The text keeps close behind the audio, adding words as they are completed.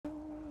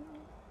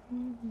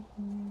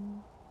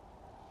And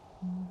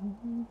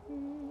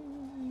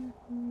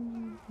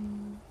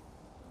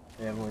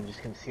everyone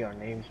just can see our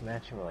names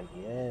match and we're like,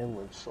 yeah,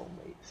 we're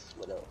soulmates.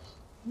 What else?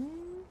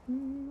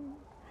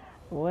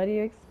 What do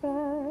you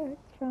expect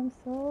from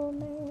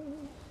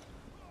soulmates?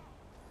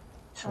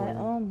 I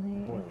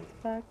only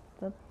expect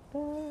the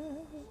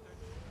best.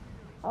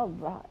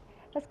 Alright.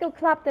 Let's go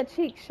clap the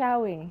cheek,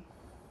 shall we?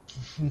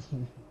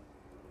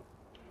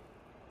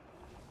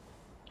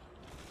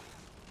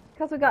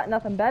 Because we got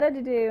nothing better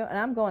to do, and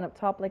I'm going up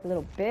top like a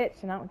little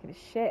bitch, and I don't give a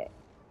shit.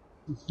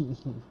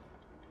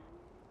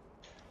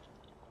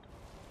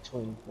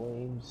 Twin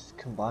flames,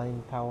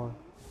 combined power.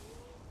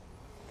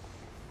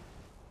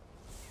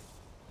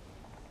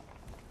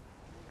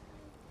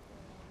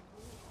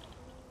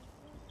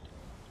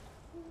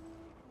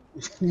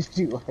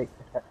 You like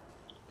that?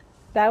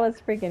 That was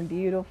freaking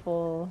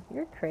beautiful.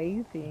 You're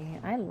crazy.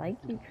 I like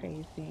you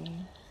crazy.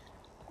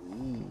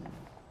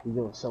 We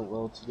go so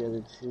well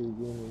together too,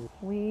 you know.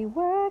 We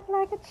work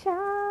like a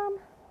charm.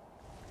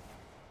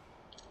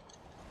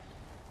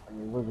 I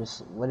mean, we're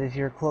just, what is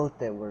your quote?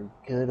 That we're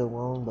good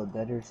alone but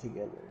better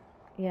together.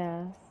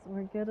 Yes,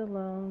 we're good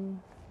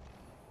alone,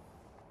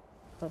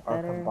 but Our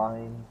better.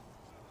 combined,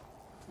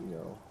 you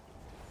know.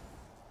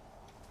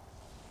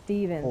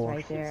 Steven's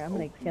right there. I'm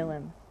gonna kill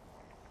him.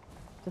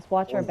 Just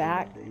watch our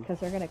back, because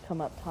they're gonna come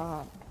up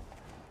top.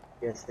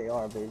 Yes, they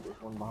are, babe.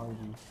 There's one behind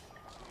you.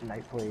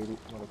 Nightblade,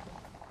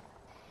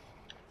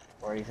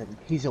 or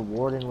he's a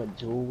warden with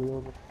dual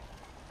wield.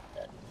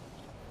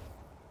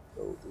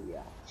 Oh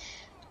yeah.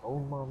 Oh,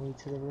 mommy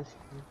to the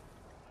rescue.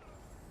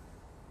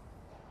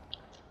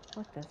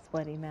 Fuck this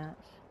sweaty match.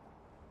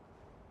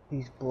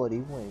 He's bloody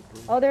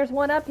wankers. Oh, there's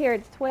one up here.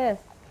 It's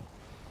Twist.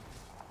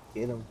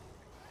 Get him.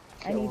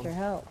 I need your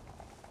help.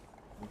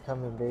 I'm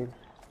coming, babe.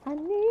 I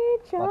need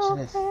your help.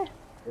 Watch this. I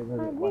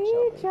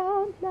need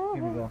your love.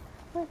 Here we go.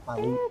 My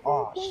lead.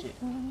 Oh shit.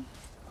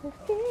 It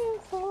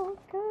feels so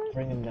good.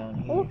 Bring him down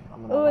here. Ooh,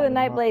 the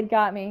Nightblade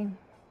got me.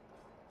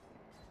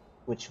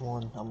 Which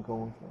one I'm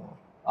going for?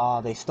 Ah,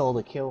 they stole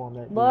the kill on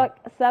that. Look,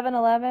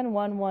 7-11,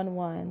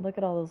 1-1-1. Look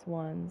at all those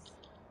ones.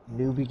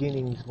 New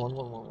beginnings,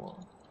 1-1-1-1.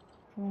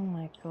 Oh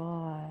my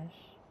gosh.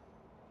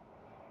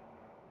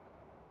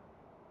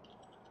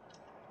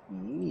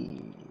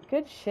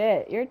 Good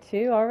shit. You're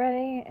 2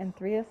 already and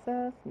 3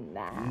 assists?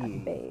 Nah,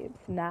 babes.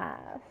 Nice.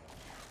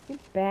 You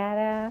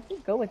badass.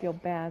 You go with your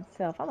bad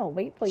self. I'm gonna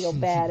wait for your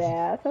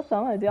badass. That's what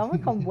I'm gonna do. I'm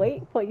gonna come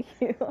wait for you.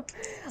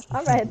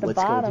 I'm right at the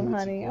bottom,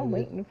 honey. I'm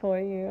waiting for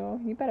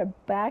you. You better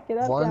back it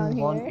up down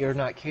here. You're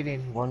not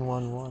kidding.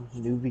 1-1-1.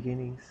 New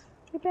beginnings.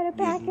 You better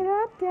back it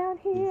up down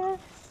here.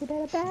 You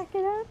better back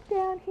it up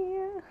down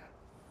here.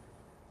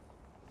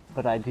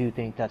 But I do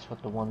think that's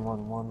what the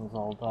 1-1-1 was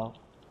all about.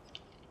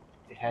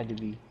 It had to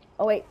be.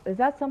 Oh wait, is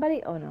that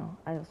somebody? Oh no,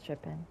 I was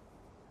tripping.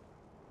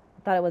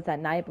 I thought it was that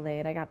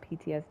Nightblade. I got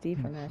PTSD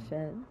from that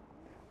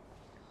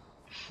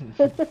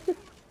shit.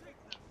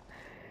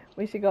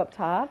 We should go up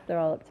top. They're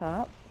all up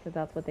top because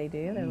that's what they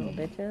do. They're little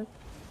bitches.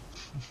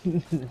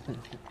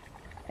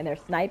 And they're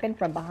sniping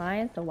from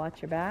behind, so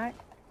watch your back.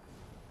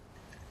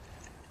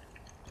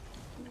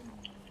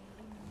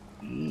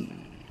 You're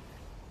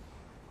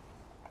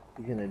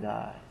gonna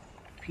die.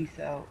 Peace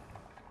out.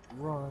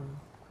 Run.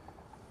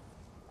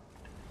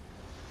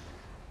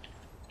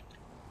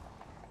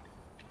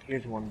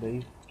 Here's one,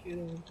 babe. Get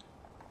him.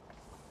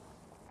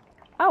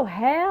 Oh,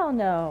 hell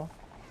no.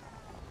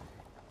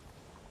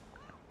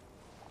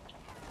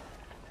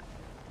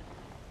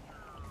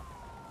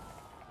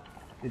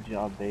 Good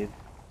job, babe.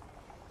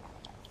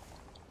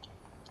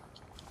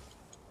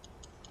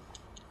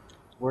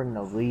 We're in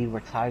the lead.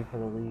 We're tied for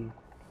the lead.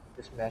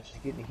 This match is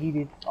getting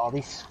heated. All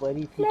these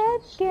sweaty people.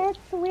 Let's get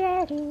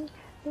sweaty.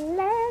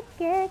 Let's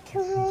get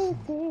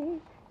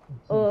crazy.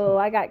 Oh,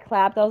 I got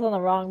clapped. I was on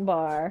the wrong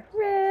bar.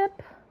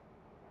 Rip.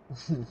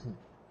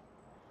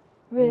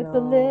 Rip a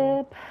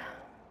lip.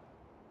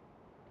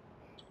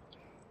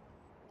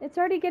 It's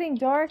already getting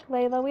dark,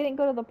 Layla. We didn't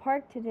go to the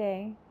park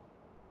today.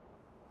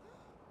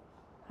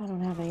 I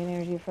don't have any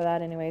energy for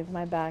that anyways.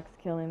 My back's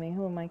killing me.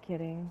 Who am I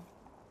kidding?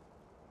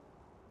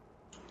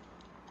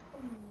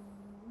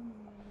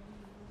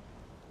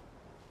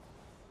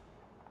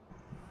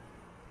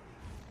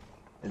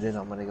 And then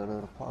I'm gonna go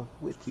to the park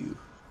with you.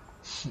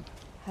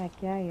 Heck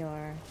yeah, you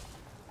are.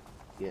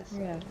 Yes.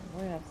 We're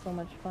gonna have so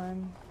much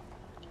fun.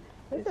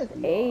 This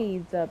is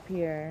AIDS up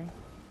here.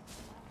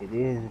 It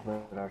is,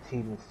 but our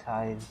team is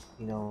tied,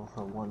 you know,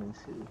 for 1 and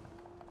 2.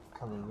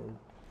 Coming in.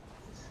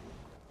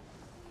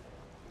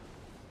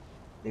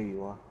 There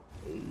you are.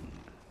 Hey.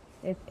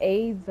 It's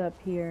AIDS up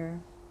here.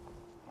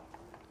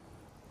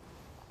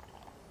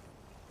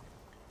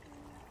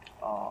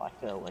 Oh, I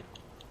felt like,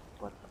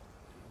 what the?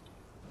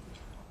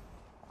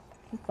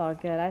 It's all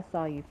good. I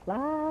saw you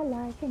fly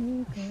like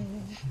an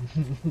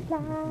eagle.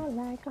 Fly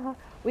like a hawk.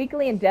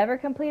 Weekly endeavor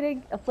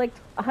completed. Afflict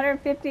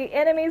 150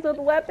 enemies with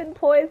weapon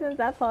poisons.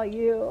 That's all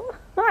you.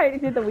 I already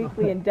did the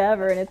weekly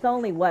endeavor, and it's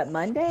only, what,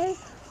 Monday?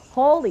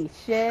 Holy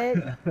shit.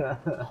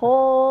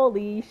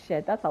 Holy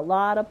shit. That's a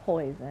lot of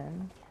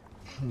poison.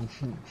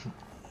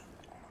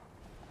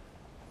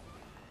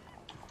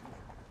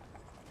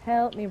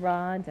 Help me,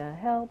 Rhonda.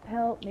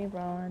 Help me,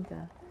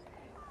 Rhonda.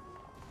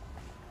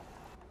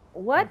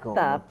 What I'm going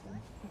the? up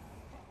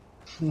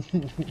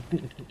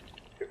there.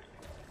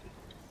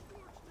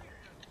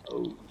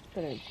 Oh.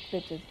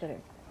 Bitches better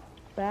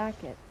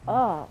back it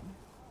up.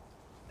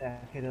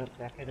 Back it up,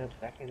 back it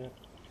up, back it up.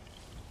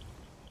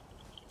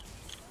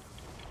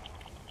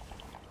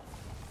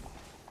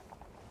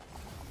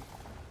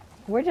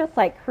 We're just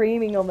like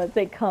creaming them as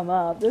they come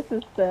up. This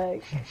is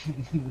sick.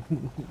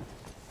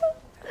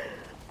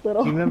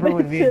 Little Do you remember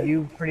when me and bitches.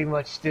 you pretty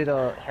much did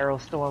a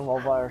Harold Storm all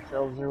by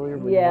ourselves earlier,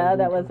 but you Yeah, wanted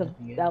to join at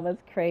the end? that was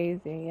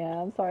crazy.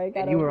 Yeah, I'm sorry I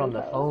got And you were on the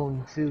overzealous.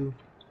 phone too,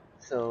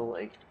 so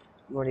like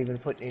you weren't even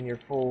putting in your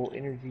full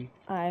energy.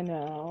 I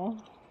know.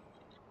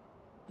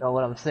 No,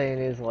 what I'm saying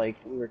is like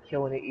we were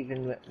killing it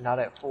even not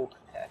at full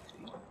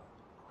capacity.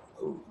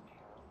 Oh.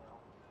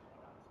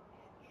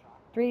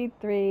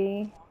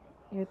 3-3.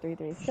 You're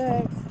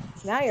 3-3-6.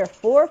 Now you're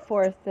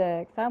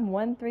 4-4-6. I'm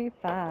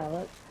 1-3-5.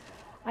 Look,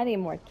 I need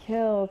more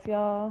kills,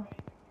 y'all.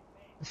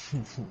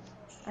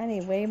 I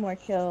need way more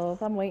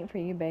kills. I'm waiting for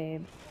you,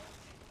 babes.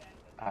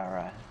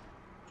 Alright.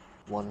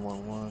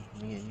 1-1-1,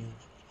 me and you.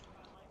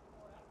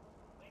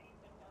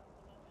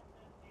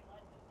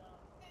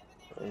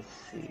 Let's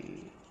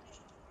see.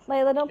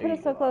 Layla, don't There put it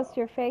you so close are. to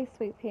your face,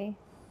 sweet pea.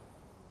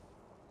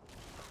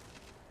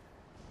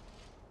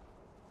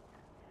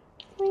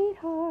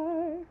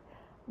 Sweetheart,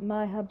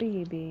 my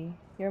habibi.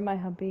 You're my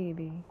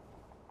habibi.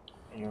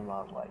 And you're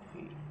my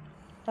wifey.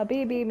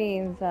 Habibi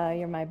means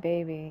you're my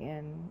baby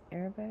in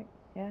Arabic,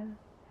 yeah.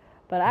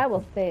 But I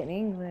will say it in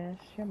English.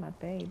 You're my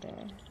baby.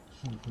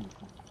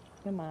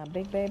 You're my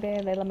big baby.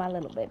 Layla, my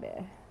little baby.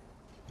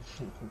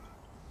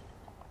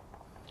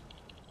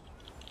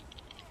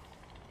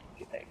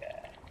 Get that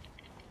guy.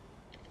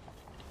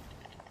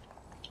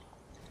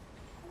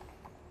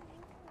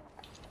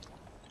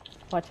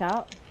 Watch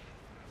out.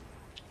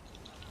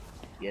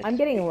 Yes, I'm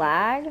getting baby.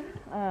 lag.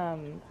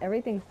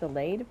 Everything's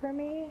delayed for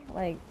me.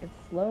 Like, it's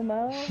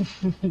slow-mo.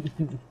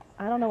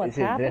 I don't know what's Is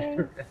it happening.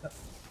 better?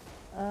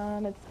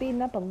 It's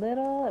speeding up a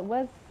little. It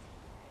was...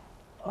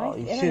 My Oh,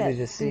 you should have internet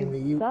just seen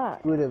speed me. You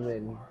sucks. would have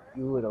been.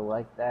 You would have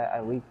liked that.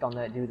 I leaped on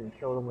that dude and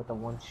killed him with a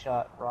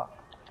one-shot rock.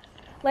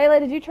 Layla,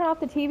 did you turn off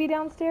the TV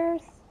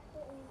downstairs?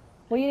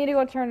 Well, you need to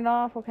go turn it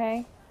off,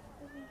 okay?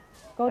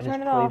 Go I turn just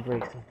it play off.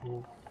 break some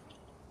pool.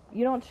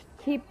 You don't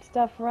keep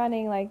stuff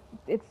running. Like,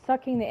 it's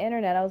sucking the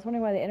internet. I was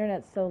wondering why the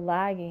internet's so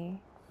laggy.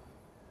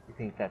 You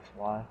think that's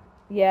why?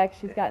 Yeah, 'cause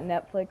she's Yeah. got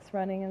Netflix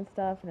running and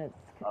stuff, and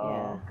yeah,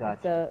 Oh, it's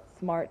gotcha. a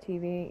smart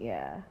TV,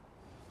 yeah.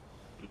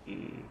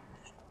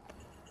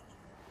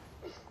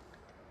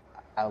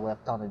 I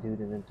left on a dude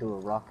and then threw a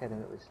rock at him.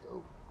 It was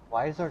dope.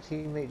 Why is our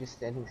teammate just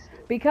standing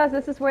still? Because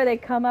this is where they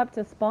come up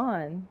to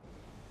spawn.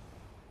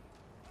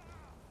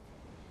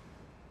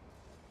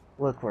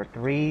 Look, we're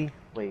 3.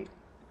 Wait.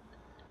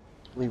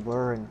 We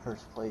were in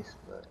first place,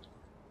 but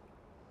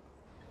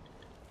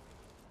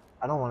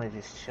I don't want to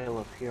just chill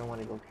up here. I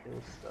want to go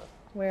kill stuff.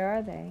 Where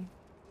are they?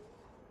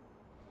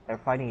 They're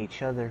fighting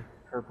each other.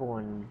 Purple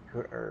and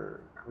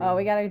Oh,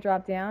 we green. gotta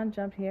drop down,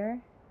 jump here.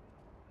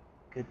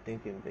 Good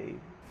thinking, babe.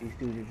 These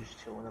dudes are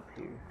just chilling up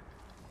here.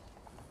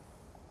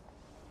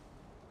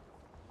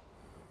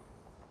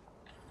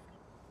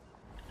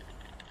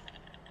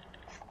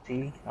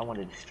 See? I want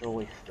to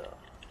destroy stuff.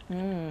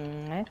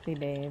 I see,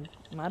 babe.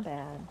 My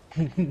bad.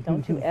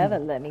 Don't you ever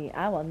let me.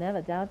 I will never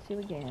doubt you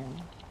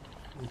again.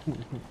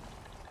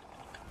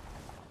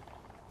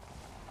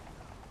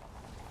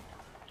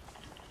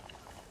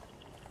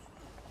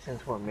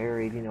 Since we're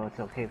married, you know, it's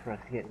okay for us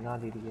to get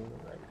naughty together,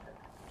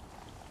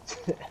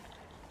 right?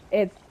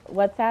 It's,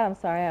 what's that? I'm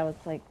sorry, I was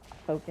like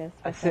focused.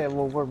 I What's that? said,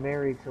 well, we're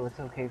married, so it's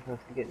okay for us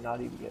to get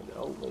naughty together.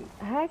 Oh, wait.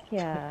 Heck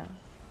yeah.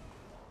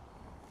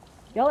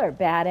 Y'all are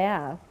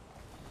badass.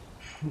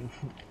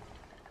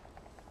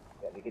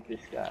 Gotta get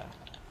this guy.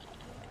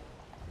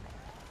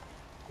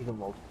 He's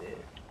almost dead.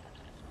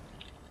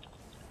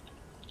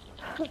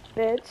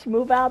 Bitch,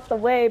 move out the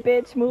way,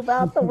 bitch. Move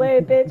out the way,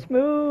 bitch.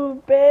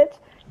 Move, bitch.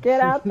 Get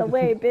out the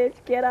way, bitch.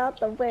 Get out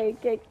the way.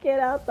 Get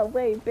out the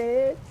way,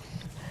 bitch.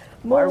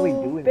 Why are we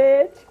Move, doing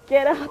this? bitch.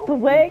 Get out the OP.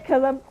 way,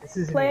 cause I'm This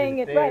isn't even playing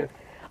it right. fair.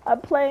 I'm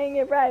playing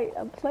it right.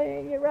 I'm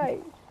playing it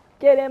right.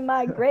 Get in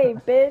my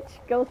grave, bitch.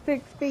 Go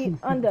 6 feet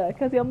under,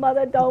 cause your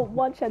mother don't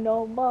want you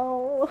no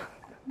more.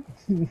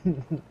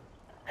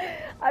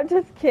 I'm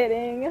just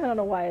kidding. I don't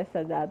know why I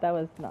said that. That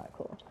was not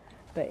cool.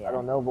 But I yeah.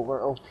 don't know, but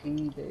we're OP,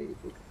 babe.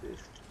 Look at this.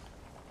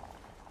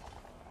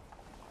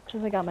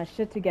 Because I got my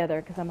shit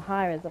together because I'm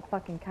high as a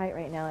fucking kite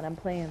right now and I'm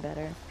playing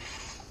better.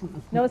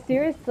 No,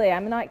 seriously,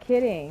 I'm not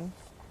kidding.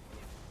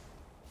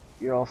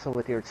 You're also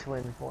with your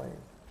twin playing.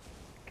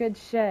 Good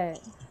shit.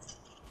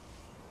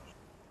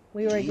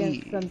 We were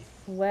against Yeah. some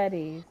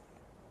sweaties.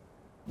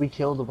 We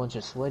killed a bunch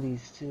of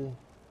sweaties, too.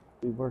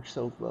 We work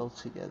so well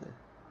together.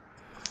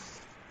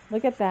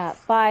 Look at that.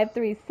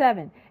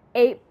 537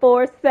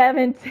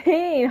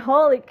 8417.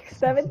 Holy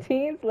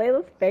 17's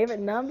Layla's favorite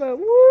number.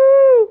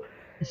 Woo!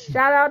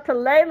 Shout out to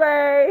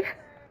Laylay.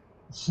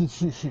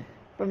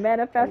 for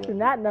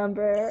manifesting Alright. that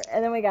number.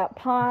 And then we got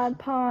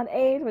Pawn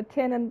Age with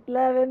 10 and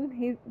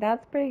 11.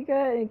 That's pretty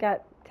good. And you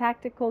got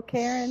Tactical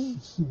Karen,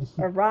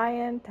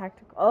 Orion,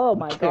 Tactical. Oh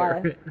my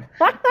god.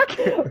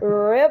 Karen.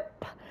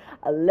 Rip.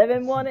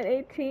 11, 1, and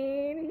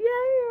 18.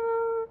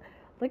 Yeah.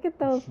 Look at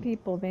those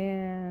people,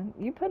 man.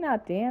 You putting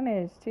out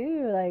damage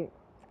too. Like,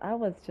 I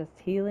was just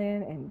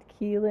healing and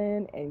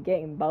keeling and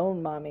getting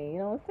bone mommy. You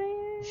know what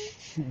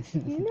I'm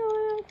saying? You know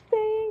what I'm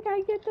saying?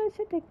 Gotta get that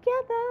shit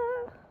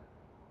together.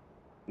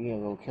 You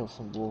gonna go kill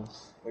some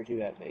wolves? Where'd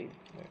you at, babe?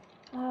 Where?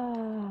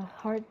 Ah,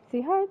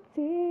 heartsy,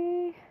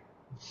 heartsy.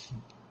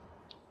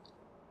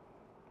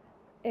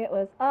 It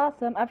was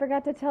awesome. I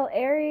forgot to tell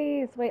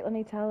Aries. Wait, let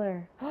me tell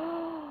her.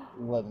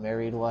 What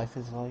married life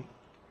is like?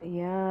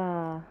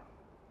 Yeah.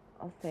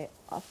 I'll say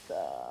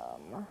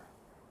awesome.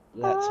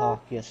 That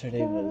talk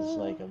yesterday was Awesome.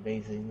 like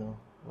amazing though,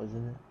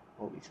 wasn't it?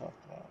 What we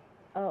talked about.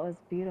 Oh, it was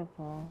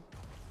beautiful.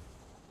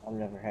 I've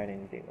never had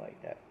anything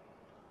like that.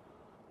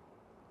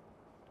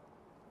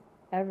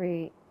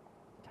 Every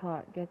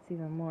talk gets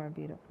even more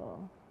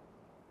beautiful.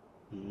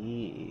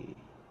 Yeah.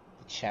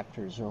 The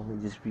chapters are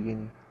only just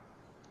beginning.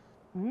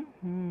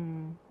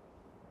 I'm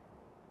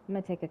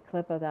gonna take a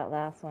clip of that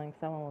last one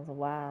because that one was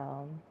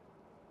wild.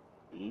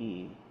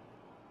 Yeah.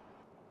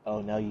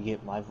 Oh, now you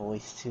get my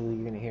voice too.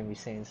 You're gonna hear me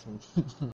saying some